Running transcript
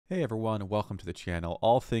Hey everyone, welcome to the channel.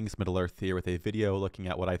 All things Middle Earth here with a video looking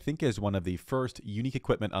at what I think is one of the first unique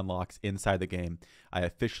equipment unlocks inside the game. I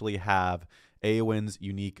officially have Eowyn's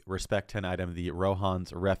unique Respect 10 item, the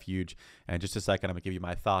Rohan's Refuge. And in just a second, I'm going to give you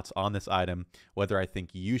my thoughts on this item, whether I think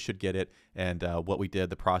you should get it, and what we did,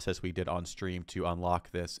 the process we did on stream to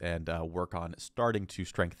unlock this and work on starting to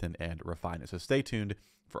strengthen and refine it. So stay tuned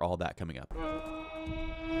for all that coming up.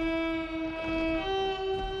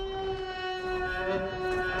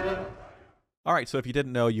 All right, so if you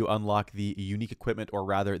didn't know, you unlock the unique equipment, or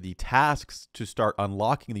rather the tasks to start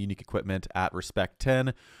unlocking the unique equipment at Respect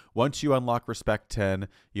 10. Once you unlock Respect 10,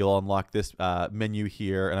 you'll unlock this menu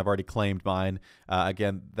here, and I've already claimed mine.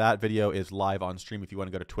 Again, that video is live on stream. If you want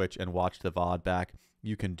to go to Twitch and watch the VOD back,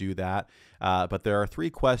 you can do that. But there are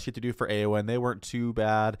 3 quests you have to do for Eowyn. They weren't too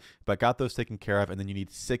bad, but got those taken care of, and then you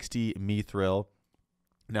need 60 Mithril.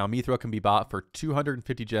 Now, Mithril can be bought for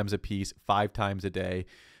 250 gems apiece 5 times a day.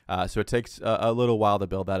 So it takes a little while to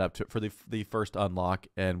build that up for the first unlock,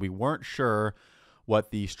 and we weren't sure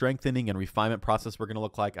what the strengthening and refinement process were going to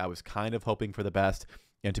look like. I was kind of hoping for the best,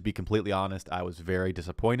 and to be completely honest, I was very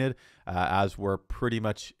disappointed, as were pretty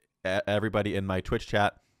much everybody in my Twitch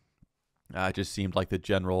chat. It just seemed like the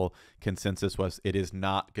general consensus was it is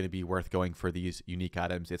not going to be worth going for these unique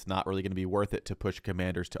items. It's not really going to be worth it to push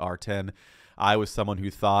commanders to R10. I was someone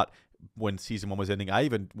who thought when season 1 was ending, I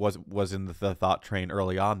even was in the thought train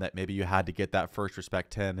early on that maybe you had to get that first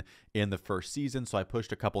Respect 10 in the first season. So I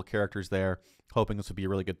pushed a couple characters there, hoping this would be a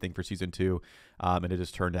really good thing for season 2. And it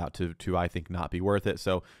just turned out to I think, not be worth it.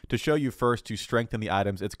 So to show you first, to strengthen the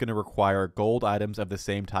items, it's going to require gold items of the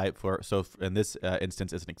same type. So in this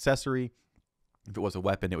instance, it's an accessory. If it was a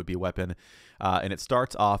weapon, it would be a weapon. And it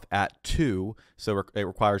starts off at 2. So it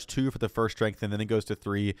requires 2 for the first strength, and then it goes to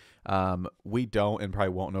 3. We don't and probably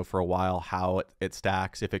won't know for a while how it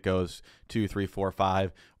stacks, if it goes 2, 3, 4,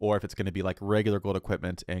 5, or if it's going to be like regular gold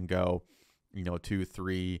equipment and go, 2,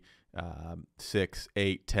 3, 6,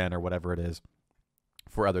 8, 10, or whatever it is.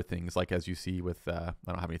 For other things, like as you see with, I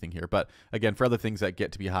don't have anything here, but again, for other things that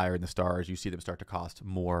get to be higher in the stars, you see them start to cost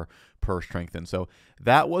more per strengthen. So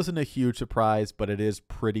that wasn't a huge surprise, but it is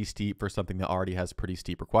pretty steep for something that already has pretty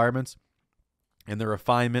steep requirements. And the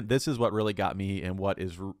refinement, this is what really got me, and what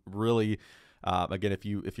is really, again,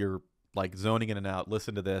 if you're like zoning in and out,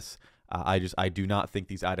 listen to this. I do not think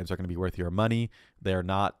these items are going to be worth your money. They're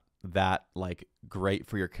not that like great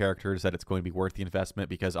for your characters that it's going to be worth the investment,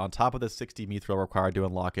 because on top of the 60 Mithril required to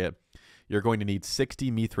unlock it, you're going to need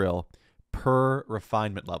 60 Mithril per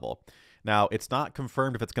refinement level. Now, it's not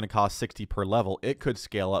confirmed if it's going to cost 60 per level. It could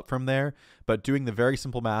scale up from there, but doing the very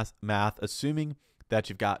simple math, assuming that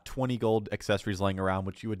you've got 20 gold accessories laying around,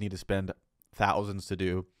 which you would need to spend thousands to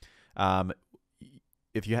do,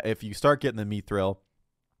 if you start getting the Mithril,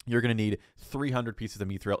 you're going to need 300 pieces of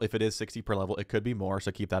Mithril. If it is 60 per level, it could be more, so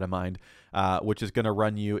keep that in mind, which is going to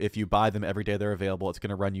run you, if you buy them every day they're available, it's going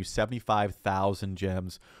to run you 75,000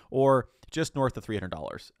 gems, or just north of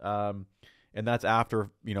 $300. And that's after,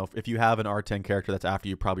 if you have an R10 character, that's after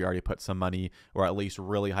you probably already put some money, or at least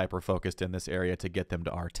really hyper-focused in this area to get them to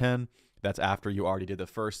R10. That's after you already did the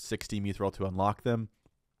first 60 Mithril to unlock them.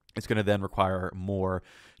 It's going to then require more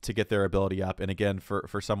to get their ability up. And again,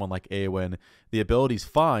 for someone like Eowyn, the ability's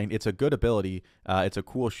fine. It's a good ability. It's a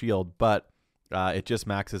cool shield, but it just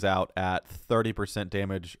maxes out at 30%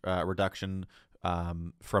 damage reduction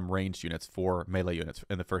from ranged units for melee units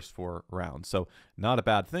in the first 4 rounds. So not a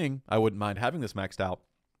bad thing. I wouldn't mind having this maxed out,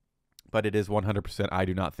 but it is 100%, I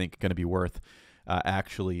do not think, going to be worth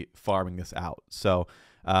actually farming this out. So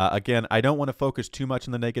again, I don't want to focus too much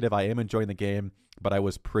on the negative. I am enjoying the game, but I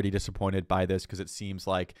was pretty disappointed by this, because it seems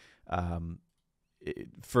like,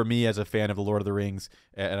 for me as a fan of the Lord of the Rings,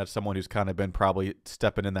 and as someone who's kind of been probably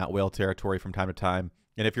stepping in that whale territory from time to time,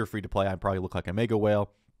 and if you're free to play, I probably look like a mega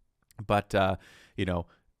whale, but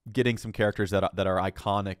getting some characters that are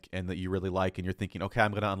iconic and that you really like, and you're thinking, okay,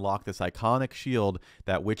 I'm going to unlock this iconic shield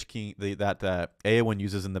that Witch King, that Eowyn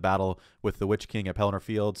uses in the battle with the Witch King at Pelennor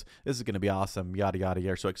Fields. This is going to be awesome, yada yada.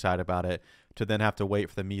 You're so excited about it. To then have to wait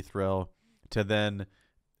for the Mithril, to then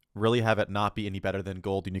really have it not be any better than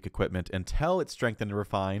gold unique equipment until it's strengthened and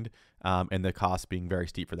refined, and the cost being very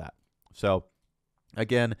steep for that. So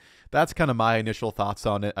again, that's kind of my initial thoughts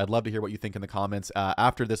on it. I'd love to hear what you think in the comments.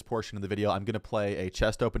 After this portion of the video, I'm going to play a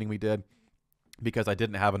chest opening we did, because I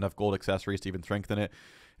didn't have enough gold accessories to even strengthen it.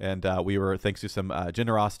 And we were, thanks to some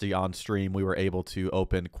generosity on stream, we were able to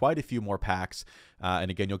open quite a few more packs. And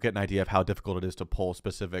again, you'll get an idea of how difficult it is to pull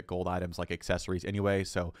specific gold items like accessories anyway.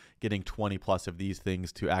 So getting 20 plus of these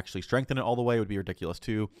things to actually strengthen it all the way would be ridiculous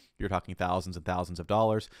too. You're talking thousands and thousands of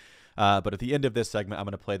dollars. But at the end of this segment, I'm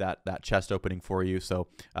going to play that chest opening for you. So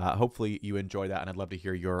hopefully you enjoy that, and I'd love to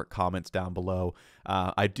hear your comments down below.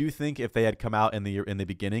 I do think if they had come out in the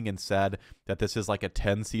beginning and said that this is like a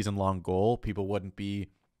 10 season long goal, people wouldn't be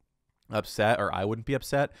upset, or I wouldn't be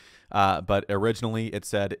upset. But originally it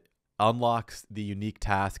said unlocks the unique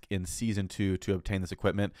task in season 2 to obtain this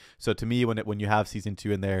equipment. So to me, when you have season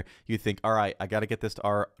 2 in there, you think, all right, I got to get this to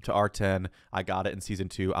R10. I got it in season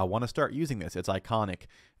 2. I want to start using this. It's iconic.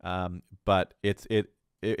 But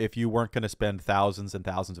if you weren't going to spend thousands and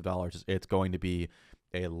thousands of dollars, it's going to be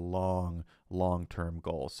a long-term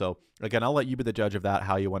goal. So again, I'll let you be the judge of that,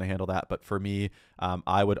 how you want to handle that. But for me,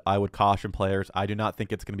 I would caution players. I do not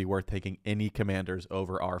think it's going to be worth taking any commanders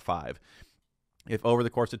over R5. If over the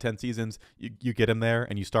course of 10 seasons, you get him there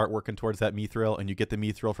and you start working towards that mithril, and you get the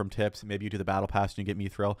mithril from tips, maybe you do the battle pass and you get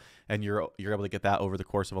mithril, and you're able to get that over the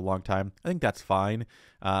course of a long time, I think that's fine.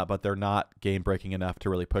 But they're not game breaking enough to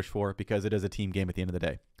really push for, because it is a team game at the end of the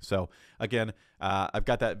day. So again, I've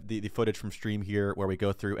got the footage from stream here where we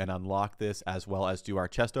go through and unlock this, as well as do our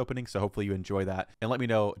chest opening. So hopefully you enjoy that, and let me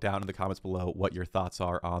know down in the comments below what your thoughts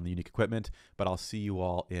are on the unique equipment. But I'll see you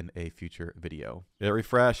all in a future video. It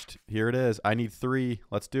refreshed. Here it is. I need 3.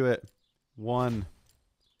 Let's do it. 1,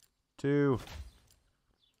 2,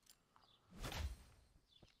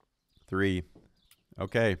 3.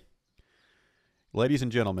 Okay. Ladies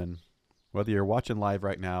and gentlemen, whether you're watching live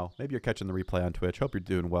right now, maybe you're catching the replay on Twitch, hope you're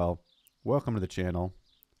doing well. Welcome to the channel.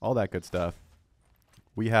 All that good stuff.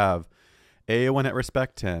 We have AO1 at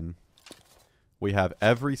Respect 10. We have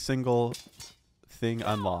every single thing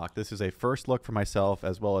unlocked. This is a first look for myself,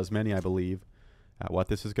 as well as many, I believe, at what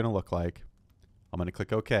this is going to look like. I'm going to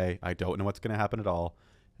click OK. I don't know what's going to happen at all,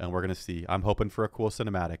 and we're going to see. I'm hoping for a cool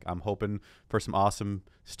cinematic. I'm hoping for some awesome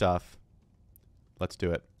stuff. Let's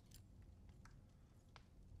do it.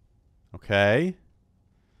 Okay.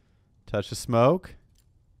 Touch the smoke.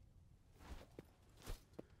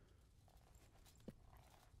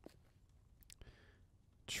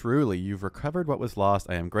 Truly, you've recovered what was lost.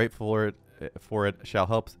 I am grateful for it. For it shall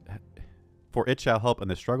help in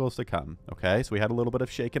the struggles to come. Okay, so we had a little bit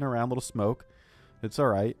of shaking around, little smoke. It's all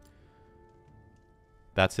right.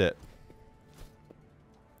 That's it.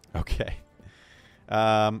 Okay.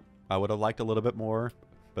 I would have liked a little bit more,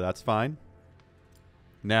 but that's fine.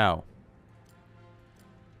 Now,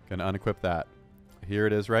 gonna unequip that. Here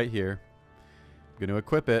it is right here. I'm gonna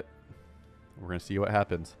equip it. We're gonna see what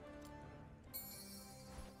happens.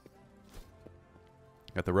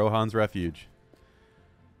 Got the Rohan's Refuge.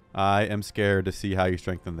 I am scared to see how you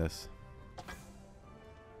strengthen this.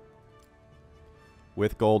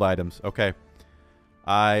 With gold items. Okay.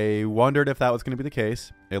 I wondered if that was going to be the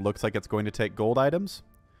case. It looks like it's going to take gold items,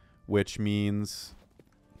 which means...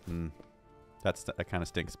 that kind of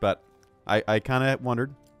stinks. But I kind of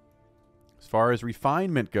wondered. As far as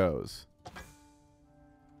refinement goes,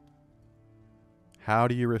 how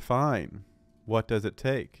do you refine? What does it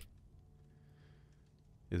take?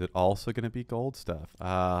 Is it also going to be gold stuff?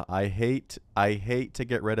 I hate to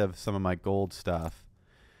get rid of some of my gold stuff,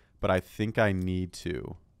 but I think I need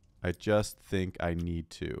to. I just think I need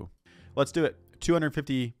to. Let's do it.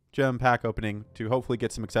 250 gem pack opening to hopefully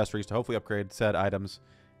get some accessories, to hopefully upgrade said items,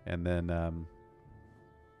 and then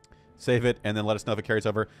save it, and then let us know if it carries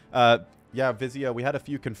over. Yeah, Vizio, we had a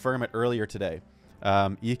few confirm it earlier today.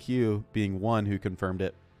 EQ being one who confirmed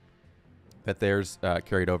it, that theirs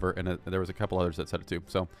carried over, and there was a couple others that said it too.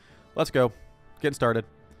 So let's go. Getting started.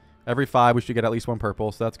 Every 5 we should get at least 1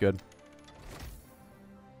 purple, so that's good.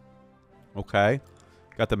 Okay.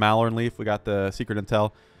 Got the Malorn Leaf. We got the Secret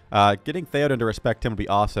Intel. Getting Theod into Respect 10 would be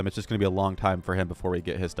awesome. It's just going to be a long time for him before we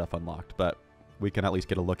get his stuff unlocked, but we can at least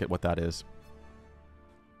get a look at what that is.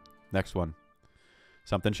 Next one.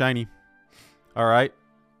 Something shiny. All right.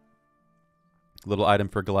 Little item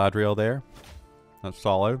for Galadriel there. That's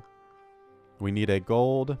solid. We need a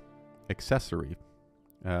gold accessory.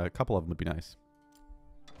 A couple of them would be nice.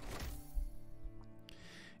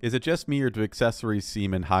 Is it just me, or do accessories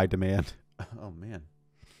seem in high demand? Oh, man.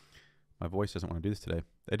 My voice doesn't want to do this today.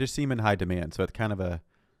 They just seem in high demand, so it's kind of a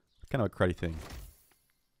cruddy thing.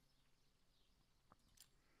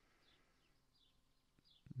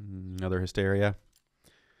 Another Hysteria.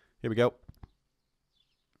 Here we go.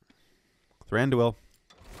 Thranduil.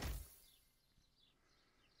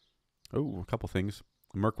 Oh, a couple things.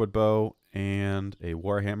 A Mirkwood Bow and a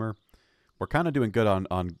Warhammer. We're kind of doing good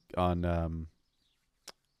on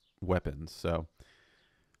weapons. So,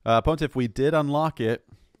 Pontiff, we did unlock it.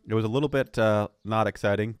 It was a little bit not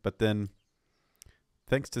exciting, but then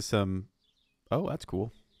thanks to some... Oh, that's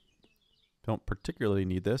cool. Don't particularly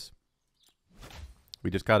need this. We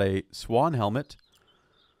just got a Swan Helmet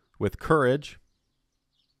with courage.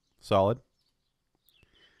 Solid.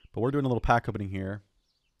 But we're doing a little pack opening here.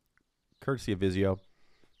 Courtesy of Vizio.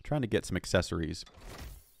 Trying to get some accessories.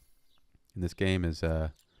 And this game is,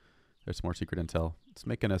 there's some more secret intel. It's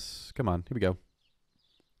making us, come on, here we go.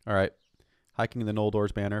 All right. Hiking the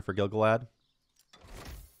Noldor's banner for Gilgalad.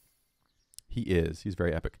 He is. He's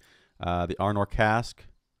very epic. The Arnor cask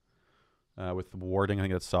with the warding. I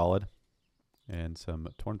think that's solid. And some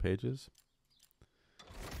torn pages.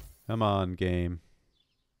 Come on, game.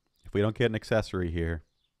 If we don't get an accessory here,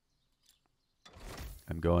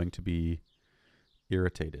 I'm going to be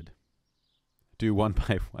irritated. Do one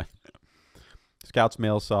by one. Scout's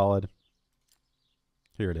mail solid.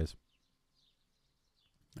 Here it is.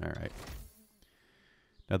 All right.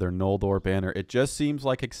 Another Noldor banner. It just seems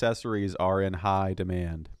like accessories are in high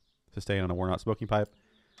demand. Sustain on a worn out smoking pipe.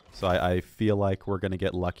 So I feel like we're going to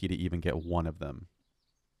get lucky to even get one of them.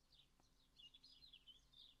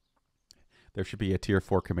 There should be a tier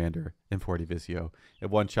 4 commander in 40 Vizio. It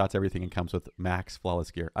one-shots everything and comes with max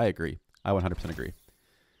flawless gear. I agree. I 100% agree.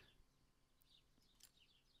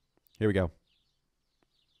 Here we go.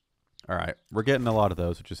 All right. We're getting a lot of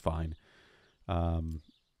those, which is fine. Come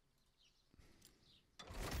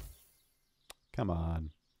on.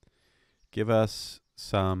 Give us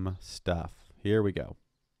some stuff. Here we go.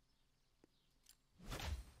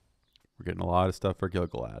 We're getting a lot of stuff for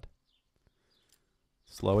Gilgalad.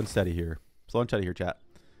 Slow and steady here. Slow and steady here, chat.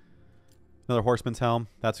 Another Horseman's Helm.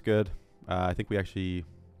 That's good. I think we actually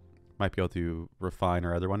might be able to refine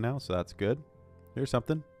our other one now, so that's good. Here's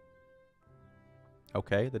something.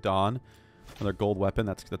 Okay, the Dawn. Another gold weapon.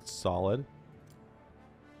 That's solid.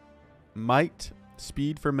 Might.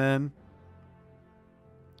 Speed for men.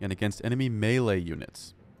 And against enemy melee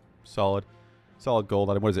units. Solid. Solid gold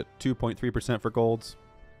item. What is it? 2.3% for golds.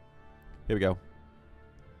 Here we go.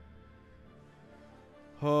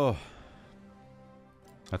 Oh.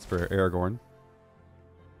 That's for Aragorn.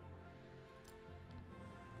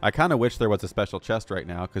 I kind of wish there was a special chest right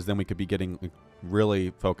now, because then we could be getting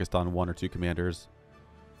really focused on 1 or 2 commanders.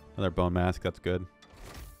 Another bone mask. That's good.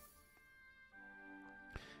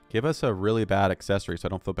 Give us a really bad accessory so I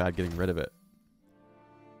don't feel bad getting rid of it.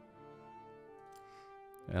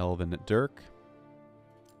 Elven Dirk.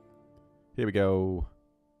 Here we go.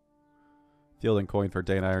 Field and coin for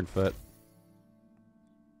Dane Ironfoot.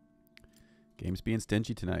 Game's being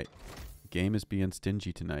stingy tonight. Game is being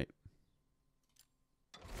stingy tonight.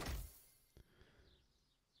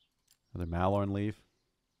 Another Malorn leaf.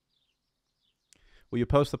 Will you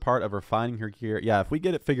post the part of refining her gear? Yeah, if we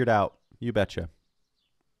get it figured out, you betcha.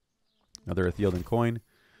 Another Athelian coin.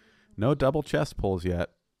 No double chest pulls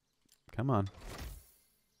yet. Come on.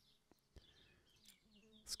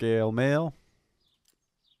 Scale mail.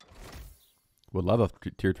 Would love a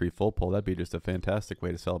tier 3 full pull. That'd be just a fantastic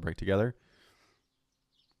way to celebrate together.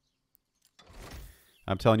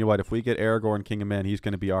 I'm telling you what, if we get Aragorn, King of Men, he's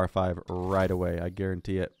going to be R5 right away. I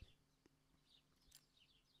guarantee it.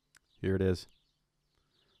 Here it is.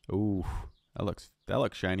 Ooh, that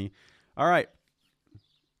looks shiny. All right.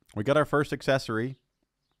 We got our first accessory.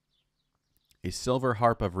 A Silver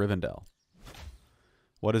Harp of Rivendell.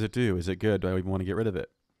 What does it do? Is it good? Do I even want to get rid of it?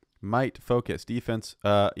 Might, focus, defense.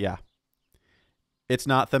 Yeah. It's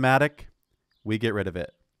not thematic. We get rid of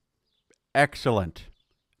it. Excellent.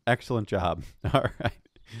 Excellent job. All right.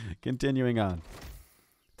 Continuing on.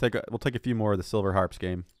 We'll take a few more of the Silver Harps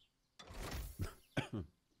game.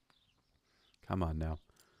 Come on now.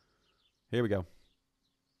 Here we go.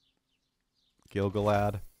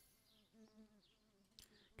 Gilgalad.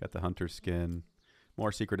 Got the Hunter skin.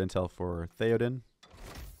 More secret intel for Theoden.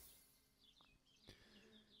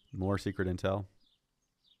 More secret intel.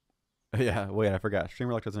 Yeah, wait, I forgot.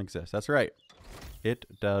 Streamer Luck doesn't exist. That's right. It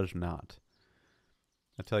does not.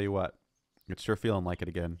 I tell you what. It's sure feeling like it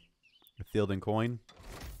again. A Field and coin.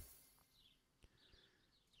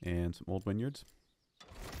 And some old vineyards.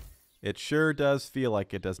 It sure does feel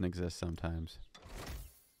like it doesn't exist sometimes.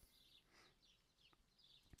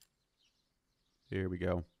 Here we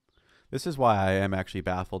go. This is why I am actually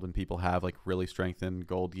baffled when people have like really strengthened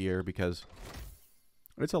gold gear, because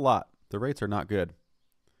it's a lot. The rates are not good.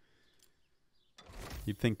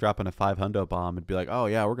 You'd think dropping a 500 bomb would be like, oh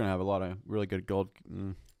yeah, we're going to have a lot of really good gold.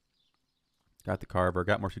 Got the Carver.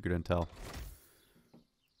 Got more secret intel.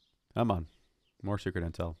 Come on. More secret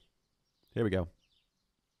intel. Here we go.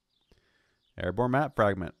 Airborne map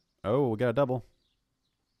fragment. Oh, we got a double.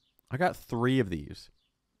 I got 3 of these.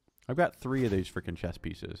 I've got 3 of these freaking chess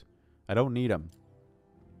pieces. I don't need them.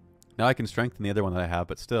 Now I can strengthen the other one that I have,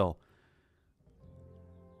 but still.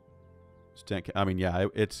 I mean, yeah,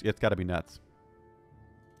 it's got to be nuts.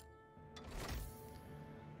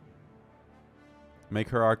 Make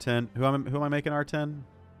her R10. Who am I making R10?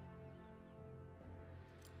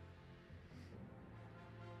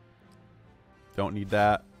 Don't need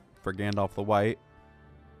that for Gandalf the White.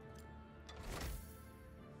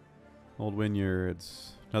 Old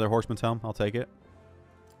Wynyards. Another Horseman's Helm. I'll take it.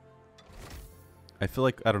 I feel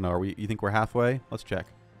like, I don't know. You think we're halfway? Let's check.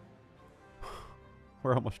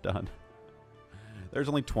 We're almost done. There's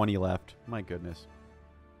only 20 left. My goodness.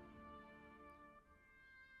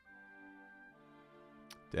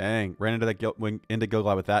 Dang. Ran into that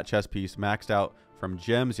Gilgalad with that chess piece. Maxed out from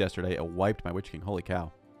gems yesterday. It wiped my Witch King. Holy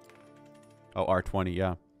cow. Oh, R20,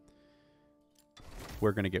 yeah.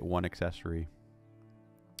 We're going to get one accessory.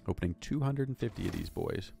 Opening 250 of these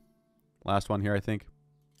boys. Last one here, I think.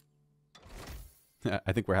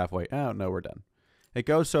 I think we're halfway. Oh, no, we're done. It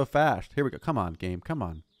goes so fast. Here we go. Come on, game. Come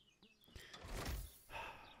on.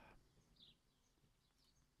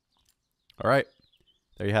 All right.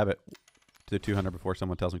 There you have it. To 200 before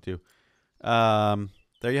someone tells me to.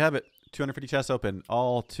 There you have it. 250 chests open.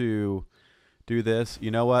 All to do this.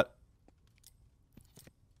 You know what?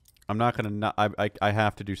 I'm not going to... I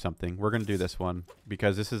have to do something. We're going to do this one.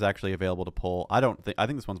 Because this is actually available to pull. I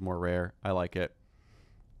think this one's more rare. I like it.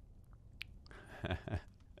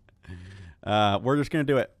 We're just going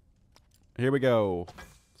to do it. Here we go.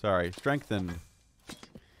 Sorry. Strengthen.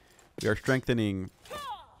 We are strengthening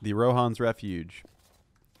the Rohan's Refuge.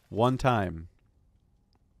 One time.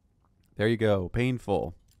 There you go.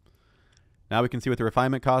 Painful. Now we can see what the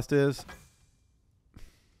refinement cost is.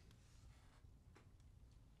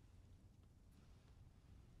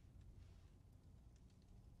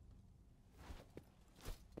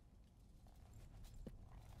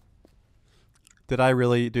 Did I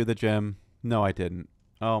really do the gem? No, I didn't.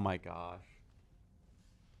 Oh my gosh.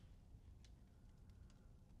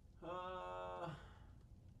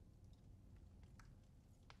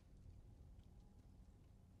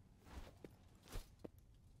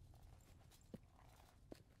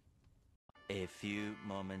 A few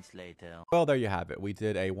moments later. Well, there you have it. We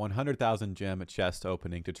did a 100,000 gem chest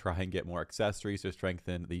opening to try and get more accessories to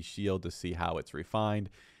strengthen the shield to see how it's refined.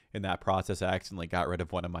 In that process, I accidentally got rid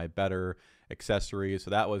of one of my better accessories, so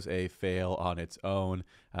that was a fail on its own.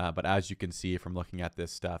 But as you can see from looking at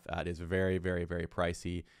this stuff, it is very, very, very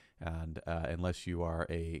pricey. And unless you are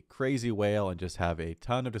a crazy whale and just have a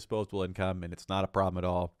ton of disposable income, and it's not a problem at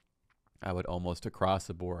all, I would almost across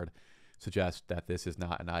the board suggest that this is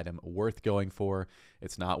not an item worth going for.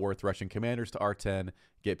 It's not worth rushing commanders to R10.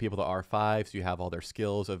 Get people to R5 so you have all their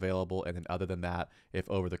skills available. And then other than that, if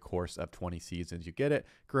over the course of 20 seasons you get it,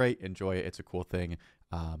 great, enjoy it. It's a cool thing.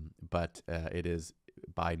 But it is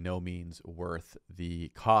by no means worth the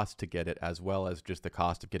cost to get it, as well as just the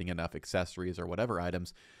cost of getting enough accessories or whatever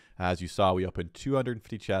items. As you saw, we opened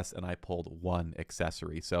 250 chests and I pulled one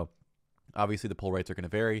accessory. So obviously, the pull rates are going to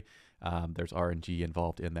vary. There's RNG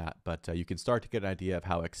involved in that, but you can start to get an idea of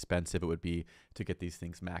how expensive it would be to get these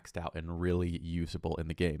things maxed out and really usable in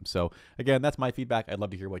the game. So again, that's my feedback. I'd love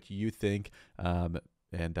to hear what you think.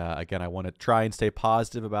 Again, I want to try and stay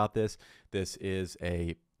positive about this. This is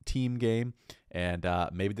a team game, and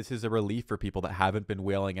maybe this is a relief for people that haven't been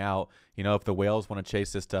whaling out. You know, if the whales want to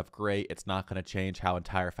chase this stuff, great. It's not going to change how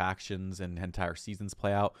entire factions and entire seasons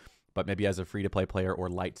play out. But maybe as a free-to-play player or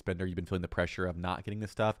light spender, you've been feeling the pressure of not getting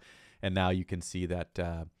this stuff, and now you can see that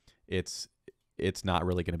it's not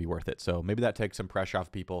really going to be worth it. So maybe that takes some pressure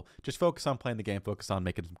off people. Just focus on playing the game, focus on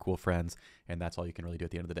making some cool friends, and that's all you can really do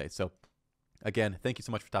at the end of the day. So again, thank you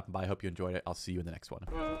so much for stopping by. I hope you enjoyed it. I'll see you in the next one.